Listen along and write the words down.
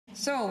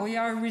So we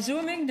are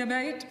resuming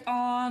debate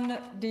on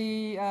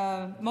the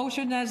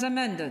motion as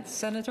amended.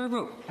 Senator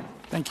Root.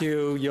 Thank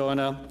you, Your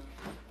Honour.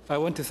 I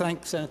want to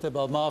thank Senator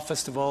Belmar,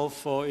 first of all,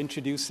 for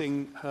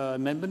introducing her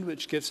amendment,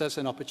 which gives us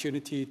an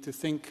opportunity to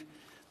think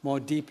more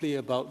deeply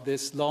about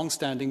this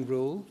long-standing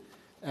rule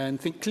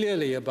and think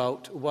clearly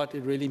about what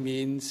it really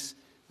means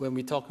when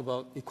we talk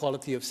about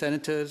equality of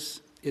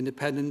senators,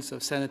 independence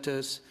of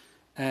senators,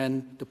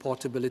 and the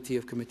portability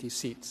of committee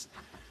seats.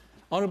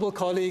 Honourable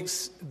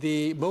colleagues,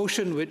 the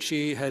motion which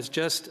she has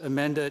just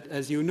amended,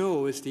 as you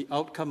know, is the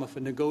outcome of a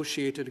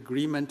negotiated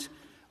agreement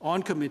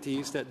on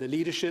committees that the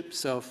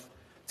leaderships of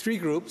three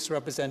groups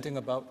representing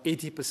about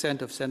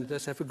 80% of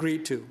senators have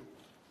agreed to.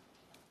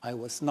 I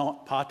was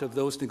not part of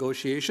those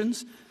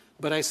negotiations,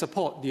 but I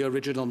support the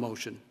original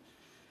motion.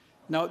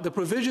 Now, the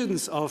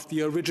provisions of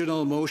the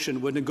original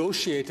motion were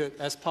negotiated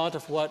as part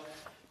of what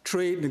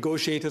trade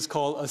negotiators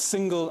call a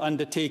single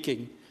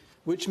undertaking,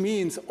 which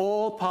means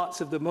all parts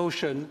of the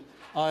motion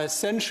are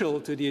essential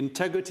to the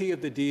integrity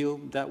of the deal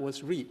that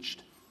was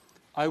reached.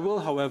 I will,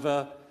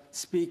 however,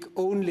 speak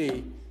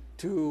only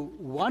to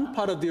one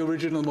part of the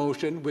original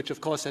motion, which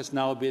of course has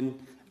now been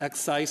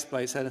excised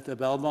by Senator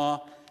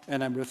Belmar,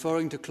 and I'm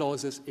referring to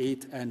clauses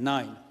 8 and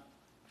 9.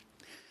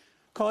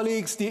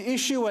 Colleagues, the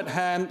issue at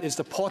hand is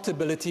the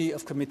portability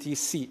of committee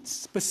seats,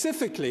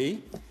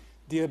 specifically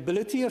the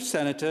ability of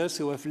senators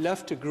who have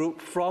left a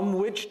group from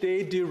which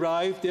they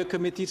derive their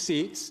committee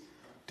seats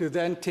to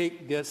then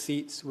take their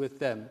seats with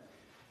them.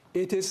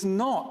 It is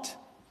not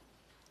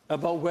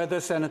about whether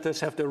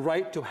senators have the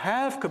right to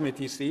have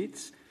committee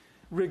seats,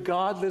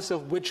 regardless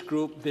of which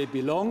group they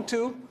belong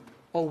to,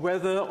 or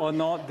whether or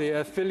not they are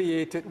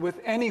affiliated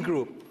with any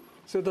group.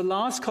 So the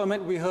last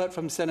comment we heard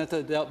from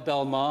Senator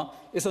Belmar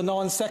is a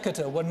non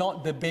sequitur. We're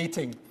not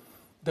debating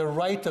the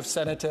right of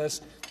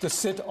senators to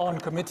sit on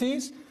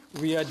committees.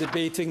 We are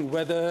debating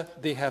whether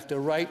they have the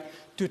right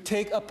to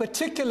take a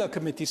particular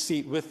committee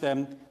seat with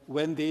them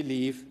when they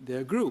leave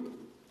their group.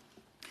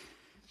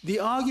 The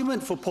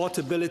argument for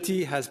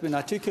portability has been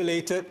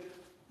articulated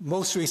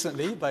most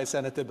recently by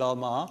Senator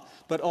Belmar,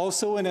 but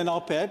also in an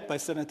op-ed by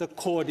Senator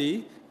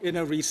Cordy in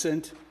a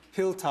recent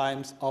Hill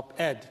Times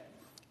op-ed.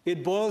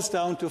 It boils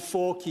down to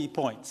 4 key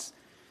points.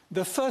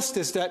 The first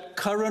is that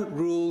current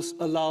rules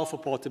allow for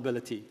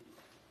portability.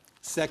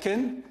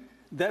 Second,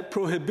 that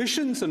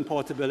prohibitions on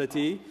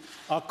portability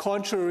are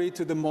contrary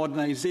to the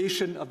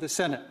modernization of the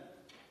Senate.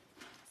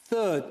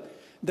 Third,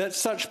 that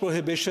such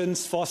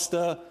prohibitions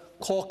foster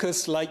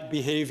caucus-like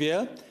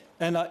behavior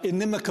and are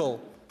inimical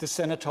to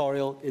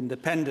senatorial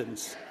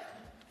independence.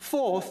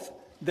 Fourth,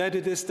 that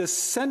it is the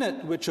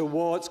Senate which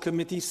awards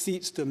committee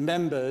seats to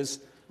members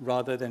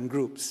rather than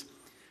groups.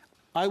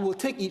 I will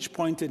take each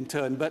point in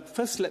turn, but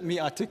first let me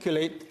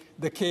articulate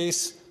the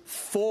case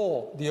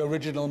for the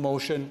original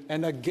motion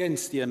and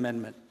against the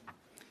amendment.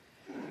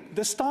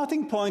 The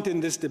starting point in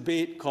this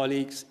debate,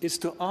 colleagues, is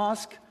to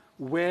ask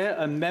where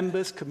a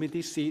member's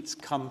committee seats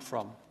come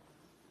from.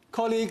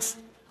 Colleagues,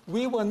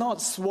 we were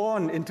not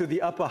sworn into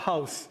the upper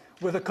house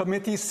with a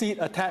committee seat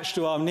attached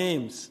to our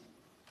names.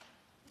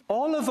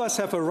 All of us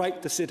have a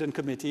right to sit on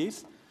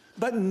committees,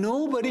 but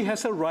nobody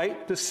has a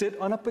right to sit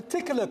on a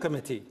particular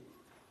committee.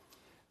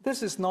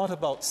 This is not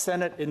about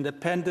Senate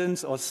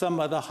independence or some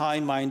other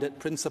high-minded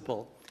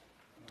principle.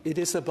 It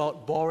is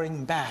about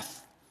boring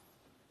math.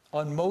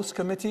 On most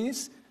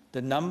committees,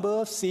 the number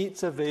of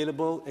seats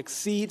available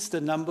exceeds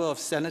the number of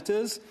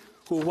senators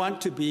who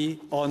want to be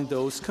on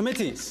those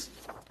committees.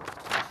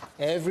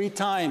 Every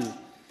time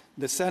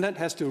the Senate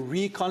has to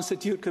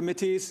reconstitute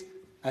committees,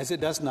 as it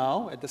does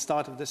now at the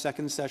start of the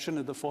second session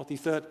of the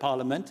 43rd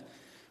Parliament,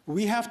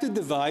 we have to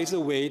devise a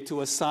way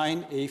to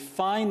assign a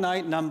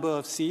finite number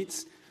of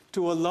seats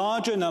to a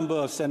larger number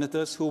of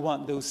senators who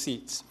want those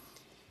seats.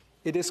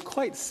 It is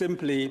quite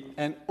simply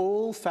an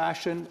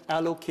old-fashioned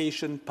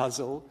allocation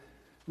puzzle,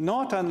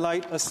 not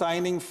unlike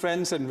assigning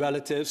friends and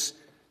relatives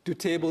to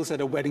tables at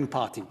a wedding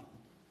party.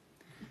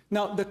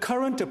 Now, the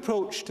current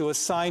approach to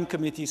assign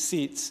committee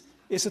seats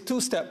is a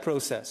two-step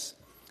process.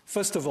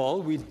 First of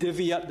all, we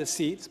divvy up the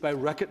seats by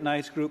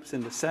recognized groups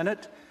in the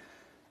Senate,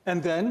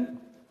 and then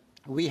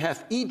we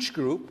have each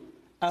group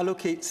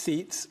allocate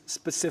seats,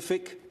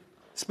 specific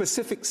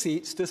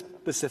seats to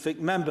specific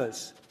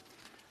members.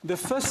 The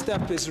first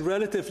step is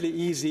relatively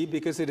easy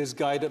because it is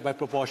guided by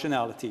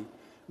proportionality,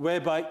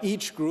 whereby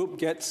each group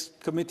gets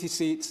committee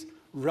seats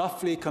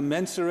roughly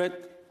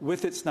commensurate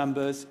with its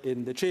numbers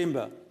in the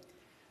chamber.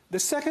 The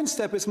second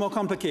step is more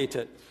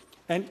complicated,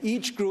 and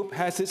each group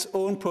has its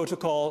own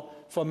protocol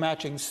for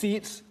matching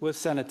seats with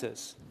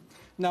senators.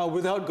 Now,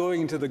 without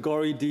going into the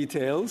gory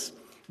details,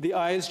 the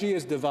ISG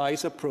has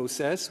devised a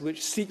process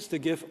which seeks to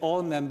give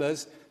all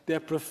members their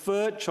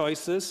preferred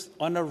choices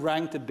on a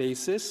ranked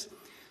basis,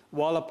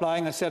 while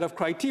applying a set of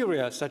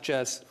criteria such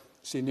as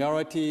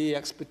seniority,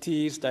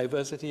 expertise,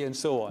 diversity, and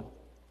so on.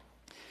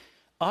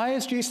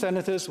 ISG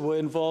senators were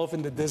involved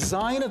in the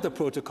design of the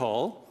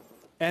protocol,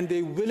 and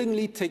they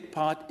willingly take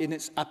part in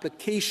its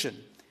application,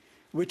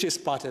 which is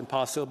part and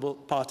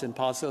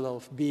parcel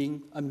of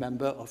being a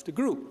member of the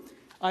group.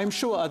 I'm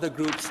sure other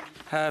groups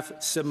have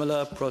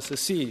similar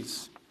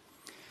processes.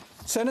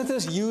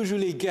 Senators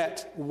usually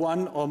get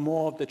one or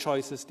more of the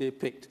choices they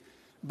picked,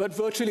 but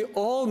virtually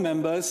all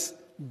members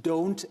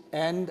don't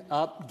end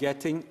up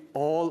getting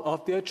all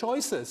of their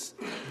choices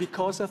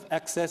because of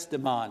excess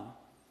demand.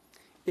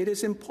 It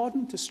is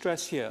important to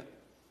stress here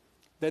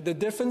that the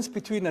difference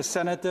between a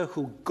senator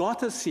who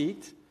got a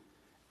seat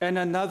and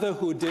another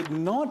who did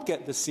not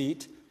get the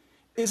seat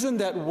isn't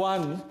that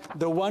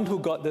the one who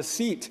got the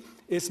seat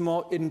is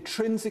more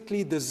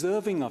intrinsically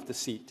deserving of the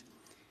seat.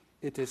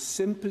 It is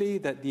simply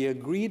that the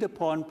agreed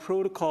upon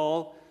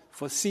protocol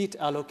for seat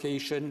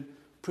allocation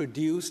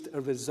produced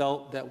a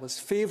result that was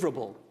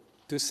favorable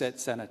to said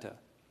senator,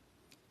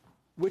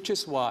 which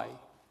is why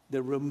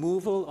the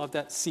removal of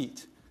that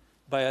seat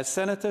by a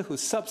senator who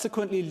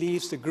subsequently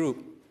leaves the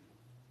group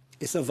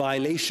is a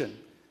violation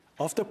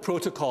of the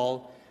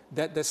protocol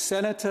that the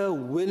senator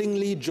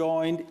willingly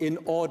joined in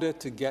order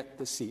to get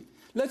the seat.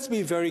 Let's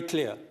be very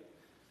clear.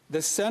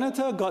 The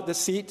senator got the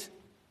seat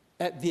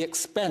at the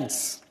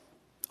expense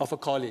of a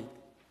colleague.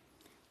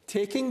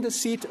 Taking the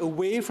seat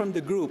away from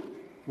the group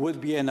would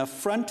be an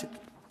affront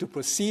to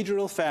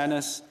procedural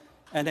fairness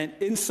and an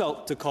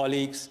insult to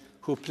colleagues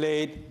who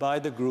played by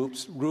the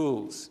group's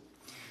rules.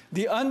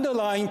 The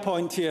underlying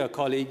point here,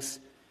 colleagues,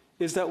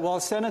 is that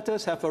while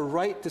senators have a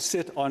right to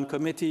sit on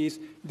committees,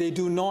 they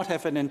do not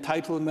have an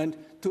entitlement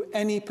to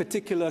any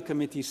particular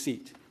committee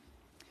seat.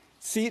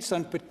 Seats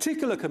on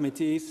particular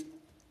committees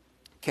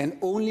can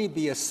only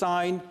be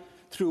assigned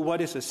through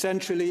what is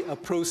essentially a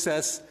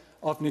process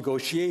of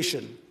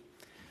negotiation.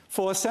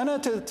 For a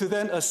senator to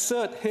then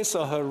assert his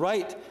or her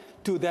right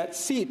to that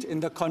seat in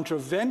the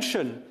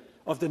contravention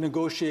of the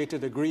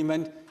negotiated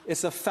agreement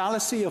is a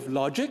fallacy of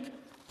logic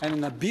and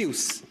an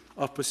abuse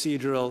of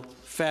procedural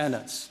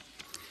fairness.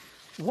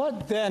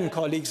 What then,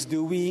 colleagues,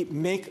 do we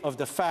make of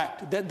the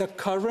fact that the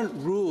current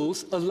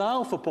rules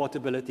allow for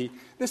portability?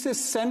 This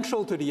is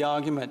central to the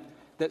argument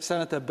that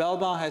Senator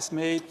Belmar has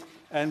made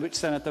and which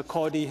Senator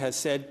Cordy has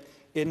said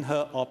in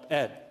her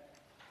op-ed.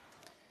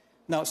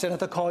 Now,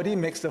 Senator Cordy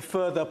makes a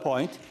further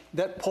point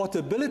that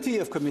portability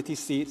of committee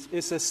seats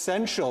is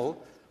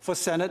essential for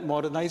Senate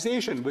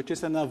modernization, which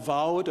is an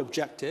avowed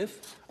objective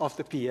of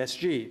the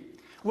PSG.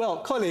 Well,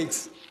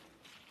 colleagues,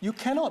 you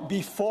cannot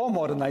be for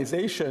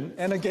modernization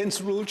and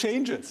against rule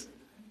changes.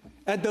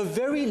 At the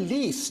very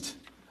least,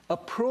 a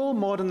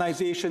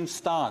pro-modernization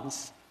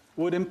stance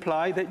would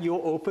imply that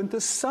you're open to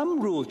some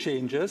rule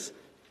changes,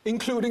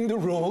 including the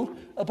rule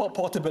about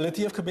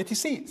portability of committee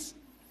seats.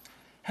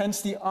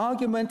 Hence, the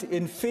argument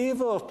in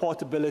favor of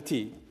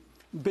portability,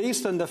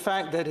 based on the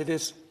fact that it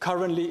is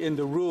currently in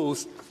the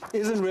rules,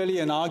 isn't really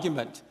an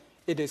argument.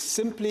 It is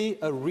simply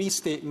a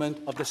restatement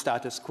of the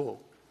status quo.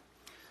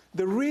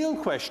 The real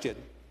question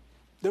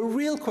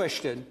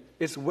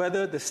is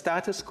whether the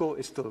status quo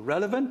is still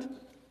relevant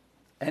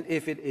and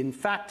if it, in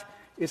fact,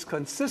 is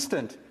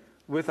consistent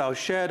with our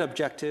shared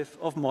objective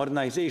of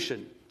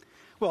modernization.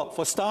 Well,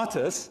 for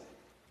starters,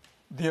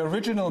 the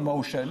original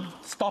motion,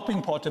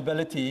 stopping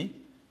portability,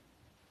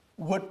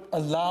 would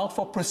allow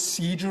for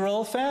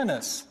procedural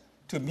fairness.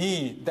 To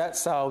me, that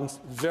sounds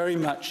very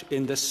much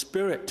in the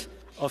spirit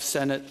of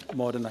Senate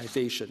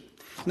modernization.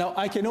 Now,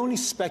 I can only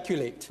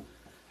speculate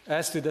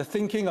as to the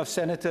thinking of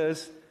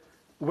senators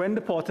when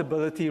the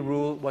portability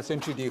rule was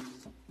introduced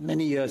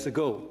many years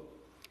ago.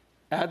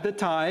 At the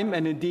time,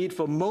 and indeed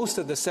for most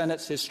of the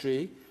Senate's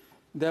history,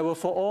 there were,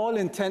 for all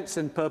intents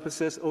and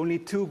purposes, only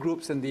two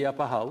groups in the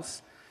upper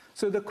house.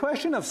 So the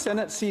question of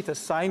Senate seat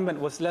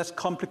assignment was less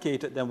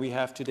complicated than we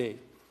have today.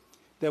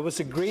 There was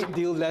a great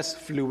deal less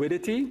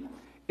fluidity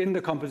in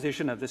the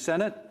composition of the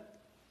Senate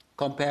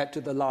compared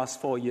to the last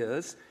 4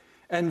 years,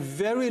 and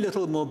very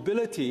little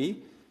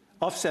mobility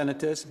of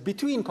senators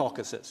between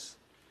caucuses.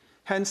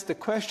 Hence, the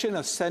question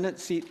of Senate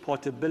seat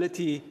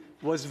portability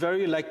was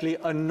very likely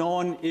a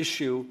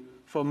non-issue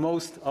for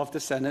most of the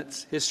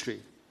Senate's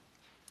history.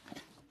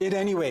 In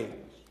any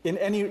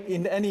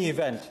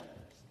event,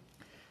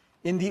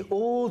 in the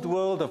old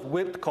world of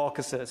whipped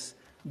caucuses,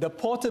 the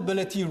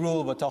portability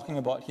rule we're talking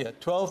about here,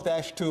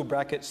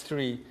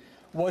 12-2(3),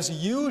 was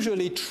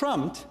usually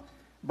trumped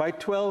by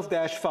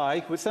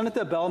 12-5, which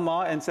Senator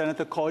Belmar and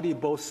Senator Cordy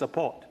both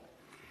support.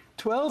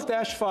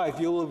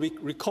 12-5, you will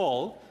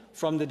recall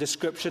from the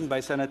description by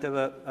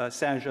Senator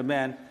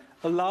Saint-Germain,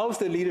 allows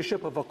the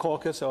leadership of a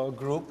caucus or a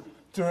group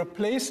to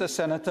replace a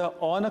senator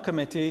on a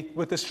committee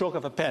with the stroke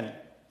of a pen.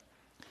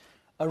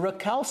 A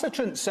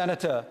recalcitrant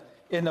senator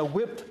in a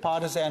whipped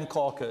partisan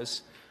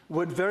caucus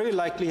would very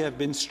likely have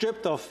been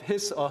stripped of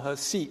his or her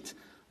seat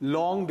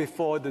long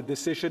before the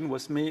decision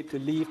was made to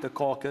leave the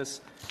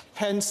caucus,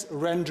 hence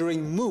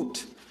rendering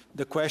moot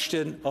the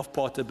question of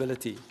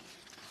portability.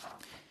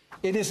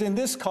 It is in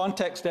this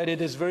context that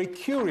it is very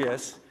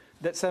curious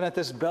that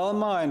Senators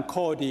Belmar and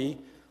Cordy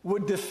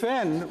would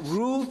defend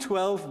Rule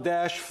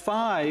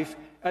 12-5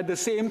 at the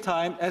same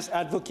time as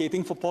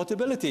advocating for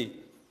portability.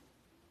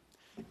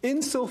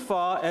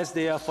 Insofar as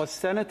they are for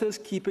senators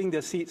keeping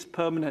their seats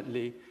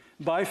permanently,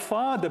 by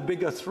far the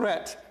bigger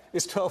threat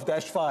is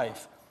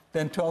 12-5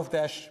 than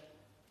 12-2.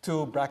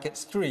 to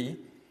brackets 3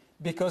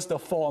 because the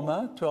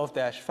former,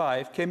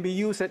 12-5, can be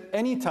used at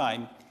any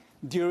time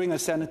during a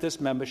senator's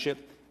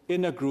membership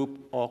in a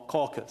group or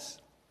caucus.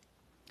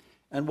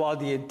 And while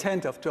the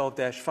intent of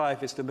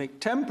 12-5 is to make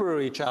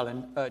temporary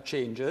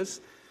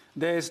changes,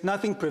 there is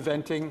nothing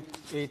preventing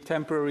a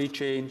temporary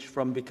change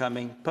from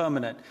becoming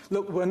permanent.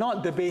 Look, we're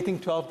not debating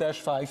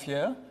 12-5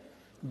 here,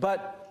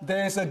 but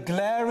there's a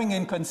glaring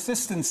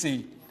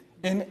inconsistency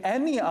in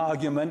any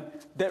argument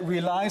that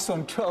relies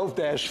on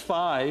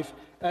 12-5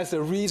 as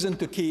a reason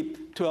to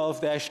keep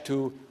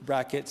 12-2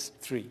 brackets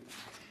 3.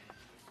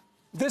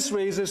 This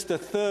raises the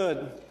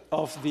third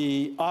of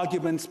the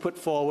arguments put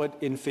forward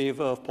in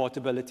favor of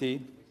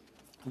portability,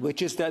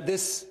 which is that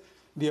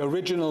the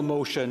original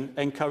motion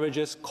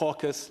encourages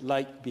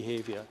caucus-like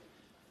behavior.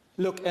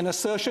 Look, an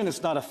assertion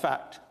is not a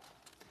fact.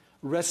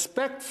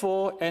 Respect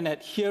for and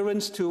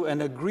adherence to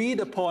an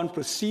agreed-upon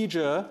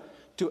procedure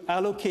to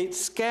allocate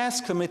scarce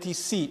committee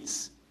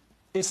seats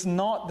is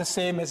not the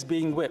same as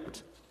being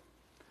whipped.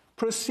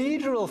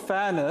 Procedural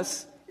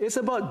fairness is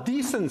about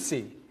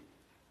decency.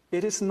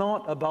 It is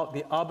not about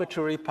the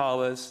arbitrary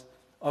powers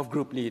of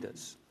group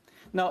leaders.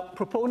 Now,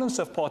 proponents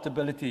of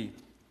portability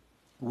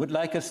would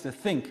like us to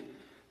think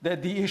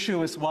that the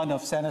issue is one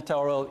of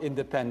senatorial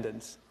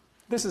independence.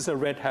 This is a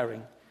red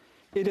herring.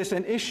 It is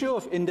an issue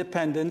of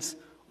independence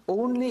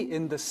only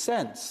in the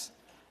sense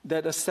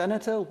that a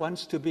senator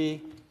wants to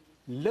be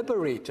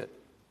liberated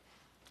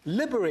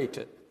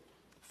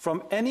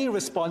from any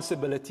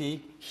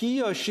responsibility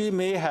he or she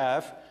may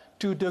have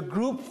to the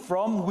group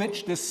from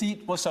which the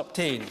seat was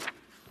obtained.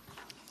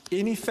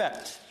 In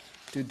effect,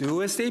 to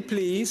do as they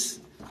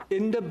please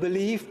in the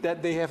belief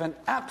that they have an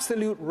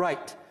absolute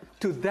right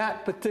to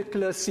that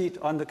particular seat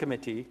on the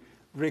committee,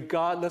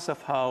 regardless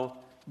of how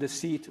the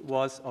seat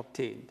was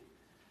obtained.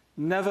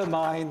 Never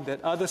mind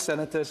that other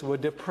senators were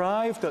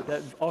deprived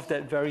of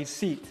that very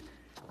seat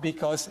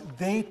because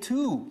they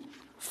too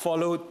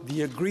followed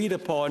the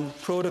agreed-upon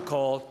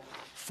protocol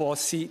for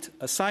seat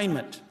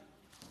assignment.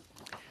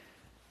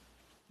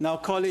 Now,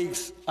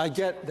 colleagues, I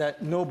get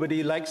that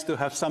nobody likes to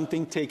have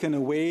something taken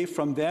away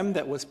from them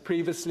that was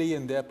previously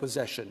in their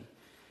possession.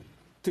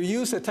 To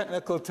use a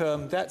technical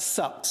term, that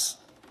sucks.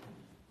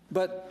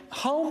 But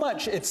how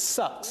much it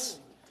sucks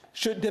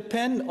should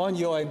depend on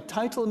your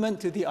entitlement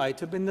to the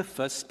item in the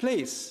first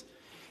place.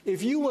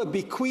 If you were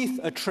bequeathed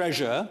a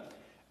treasure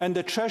and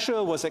the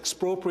treasure was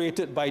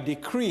expropriated by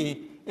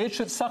decree, it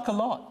should suck a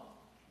lot.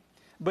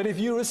 But if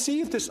you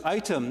received this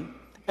item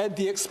at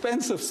the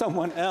expense of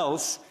someone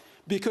else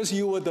because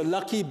you were the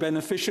lucky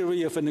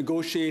beneficiary of a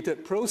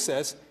negotiated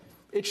process,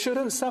 it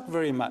shouldn't suck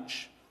very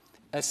much,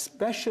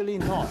 especially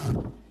not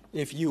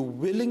if you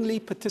willingly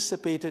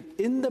participated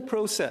in the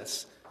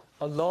process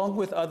along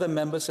with other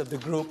members of the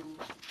group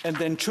and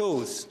then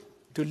chose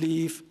to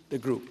leave the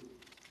group.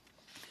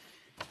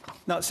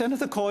 Now,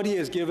 Senator Cordy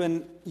has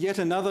given yet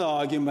another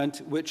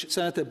argument which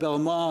Senator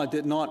Belmar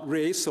did not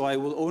raise, so I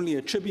will only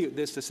attribute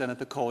this to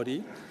Senator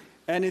Cordy,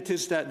 and it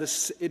is that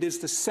it is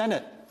the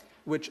Senate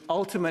which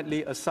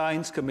ultimately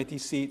assigns committee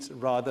seats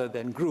rather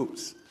than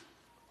groups.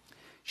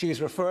 She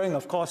is referring,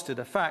 of course, to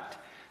the fact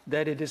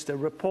that it is the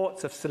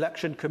reports of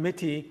selection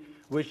committee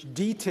which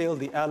detail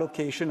the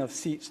allocation of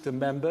seats to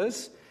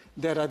members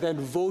that are then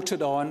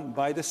voted on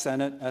by the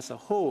Senate as a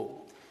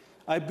whole.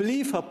 I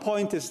believe her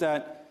point is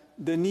that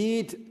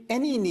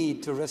any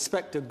need to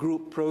respect a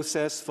group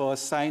process for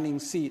assigning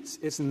seats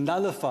is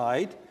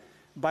nullified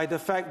by the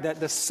fact that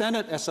the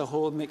Senate as a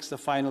whole makes the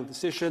final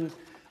decision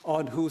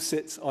on who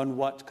sits on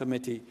what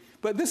committee.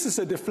 But this is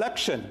a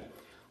deflection,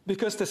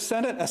 because the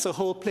Senate as a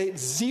whole played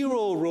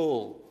zero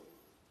role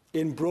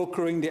in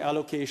brokering the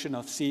allocation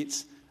of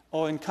seats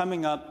or in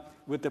coming up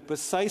with the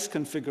precise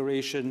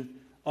configuration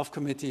of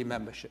committee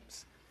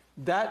memberships.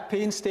 That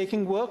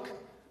painstaking work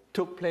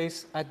took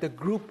place at the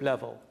group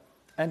level,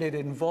 and it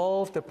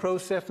involved the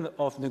process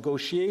of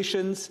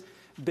negotiations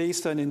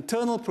based on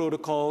internal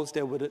protocols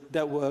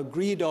that were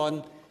agreed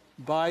on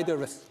by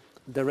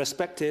the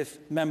respective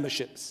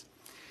memberships.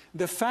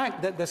 The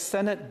fact that the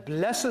Senate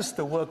blesses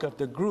the work of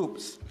the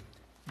groups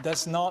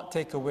does not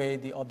take away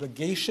the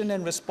obligation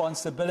and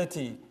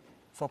responsibility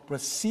for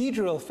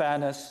procedural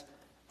fairness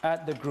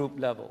at the group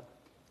level.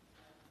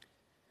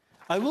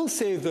 I will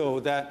say, though,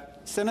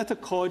 that Senator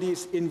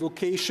Cordy's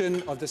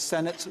invocation of the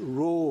Senate's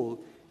role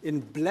in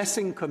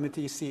blessing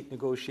committee seat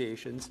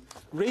negotiations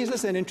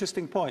raises an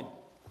interesting point.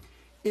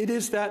 It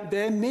is that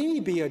there may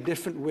be a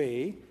different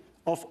way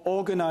of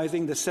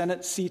organizing the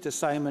Senate seat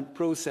assignment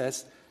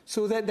process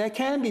so that there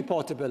can be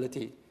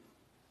portability.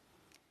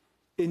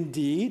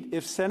 Indeed,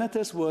 if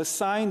senators were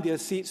assigned their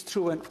seats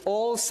through an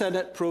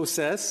all-Senate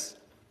process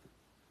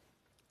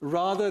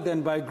rather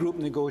than by group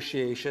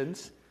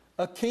negotiations,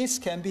 a case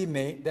can be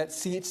made that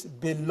seats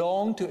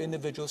belong to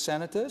individual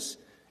senators,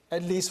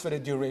 at least for the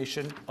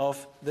duration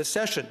of the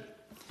session.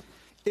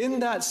 In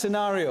that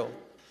scenario,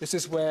 this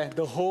is where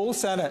the whole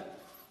Senate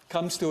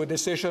comes to a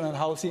decision on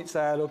how seats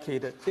are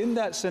allocated. In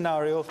that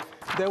scenario,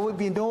 there would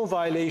be no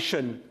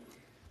violation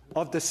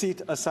of the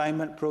seat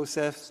assignment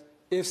process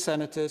if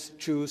senators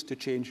choose to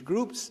change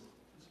groups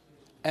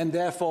and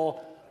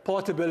therefore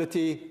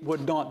portability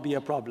would not be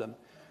a problem.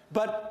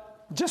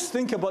 But just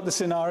think about the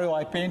scenario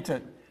I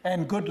painted,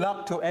 and good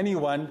luck to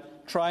anyone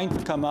trying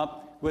to come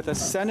up with a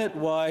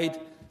Senate-wide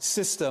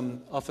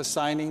system of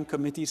assigning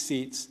committee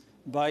seats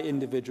by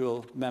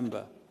individual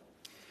member.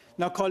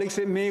 Now, colleagues,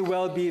 it may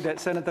well be that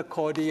Senator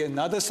Cordy and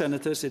other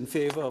senators in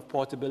favor of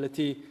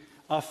portability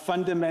are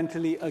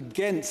fundamentally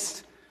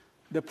against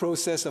the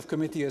process of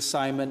committee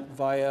assignment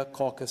via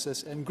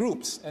caucuses and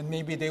groups, and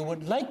maybe they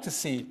would like to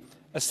see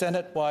a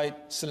Senate-wide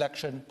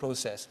selection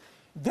process.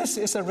 This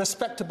is a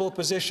respectable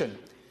position,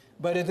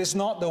 but it is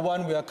not the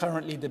one we are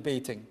currently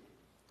debating.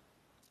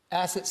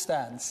 As it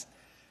stands,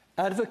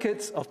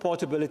 advocates of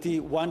portability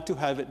want to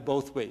have it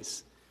both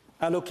ways: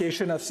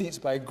 allocation of seats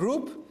by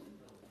group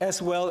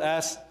as well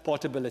as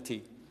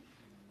portability.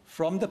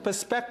 From the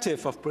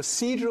perspective of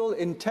procedural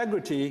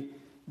integrity,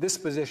 this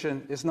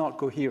position is not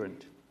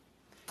coherent.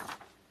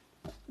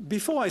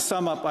 Before I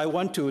sum up, I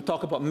want to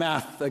talk about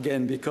math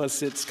again,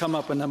 because it's come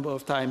up a number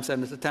of times,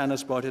 and Mr.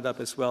 Tanner's brought it up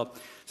as well.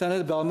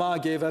 Senator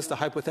Belmar gave us the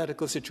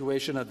hypothetical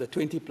situation of the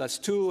 20 plus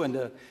 2 and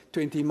the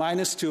 20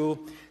 minus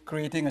 2,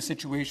 creating a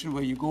situation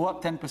where you go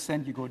up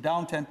 10%, you go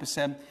down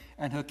 10%,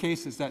 and her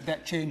case is that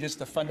that changes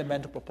the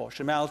fundamental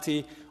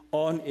proportionality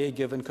on a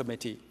given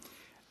committee.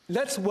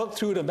 Let's work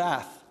through the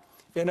math.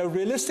 In a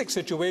realistic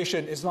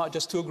situation, it's not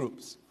just 2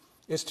 groups.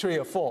 It's 3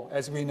 or 4,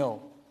 as we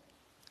know.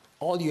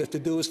 All you have to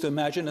do is to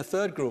imagine a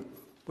third group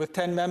with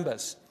 10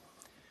 members.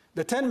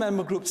 The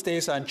 10-member group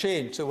stays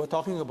unchanged, so we're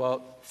talking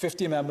about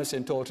 50 members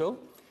in total.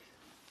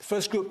 The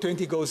first group,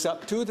 20 goes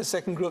up 2. The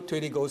second group,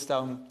 20 goes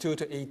down 2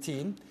 to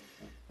 18.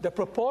 The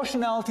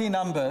proportionality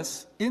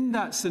numbers in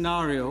that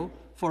scenario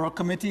for a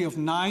committee of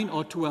 9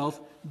 or 12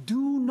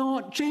 do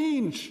not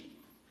change,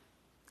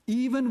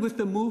 even with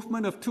the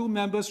movement of 2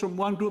 members from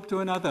one group to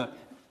another.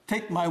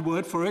 Take my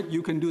word for it,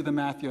 you can do the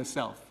math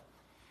yourself.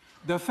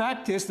 The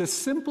fact is, the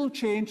simple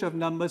change of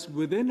numbers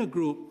within a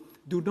group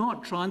do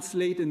not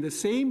translate in the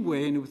same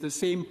way and with the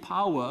same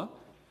power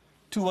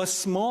to a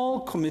small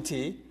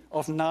committee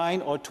of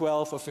 9 or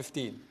 12 or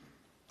 15.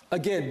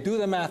 Again, do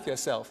the math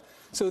yourself.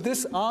 So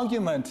this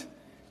argument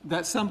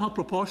that somehow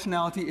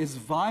proportionality is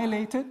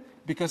violated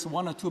because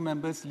 1 or 2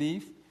 members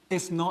leave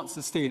is not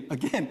sustained.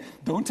 Again,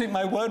 don't take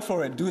my word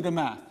for it, do the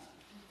math.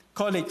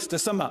 Colleagues, to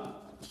sum up,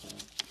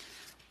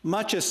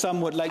 much as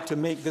some would like to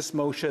make this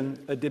motion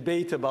a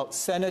debate about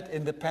Senate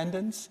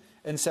independence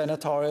and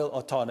senatorial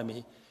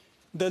autonomy,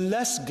 the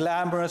less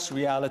glamorous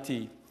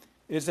reality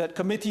is that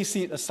committee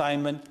seat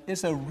assignment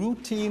is a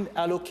routine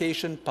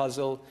allocation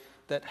puzzle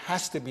that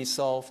has to be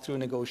solved through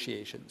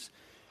negotiations.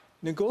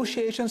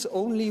 Negotiations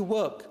only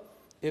work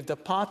if the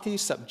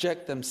parties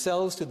subject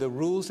themselves to the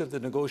rules of the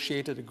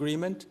negotiated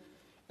agreement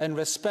and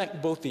respect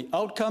both the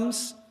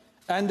outcomes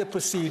and the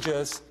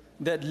procedures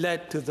that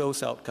led to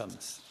those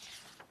outcomes.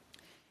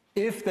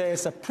 If there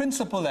is a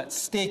principle at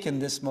stake in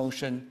this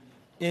motion,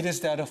 it is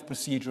that of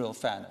procedural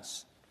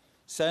fairness.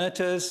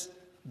 Senators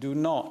do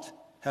not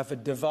have a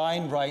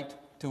divine right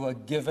to a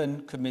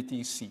given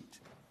committee seat.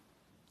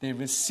 They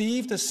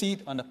received a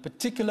seat on a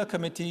particular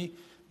committee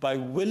by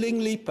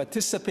willingly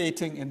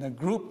participating in a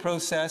group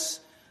process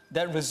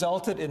that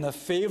resulted in a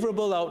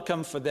favorable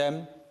outcome for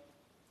them,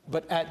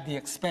 but at the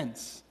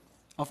expense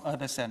of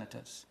other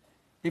senators.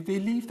 If they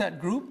leave that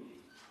group,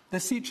 the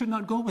seat should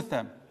not go with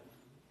them.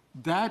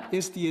 That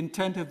is the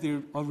intent of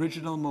the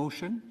original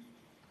motion,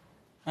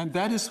 and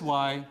that is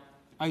why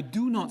I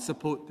do not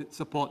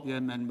support the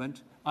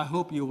amendment. I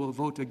hope you will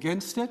vote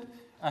against it,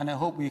 and I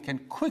hope we can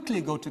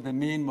quickly go to the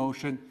main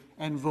motion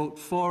and vote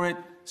for it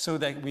so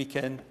that we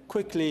can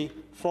quickly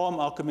form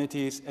our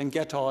committees and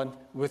get on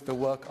with the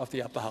work of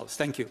the upper house.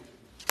 Thank you.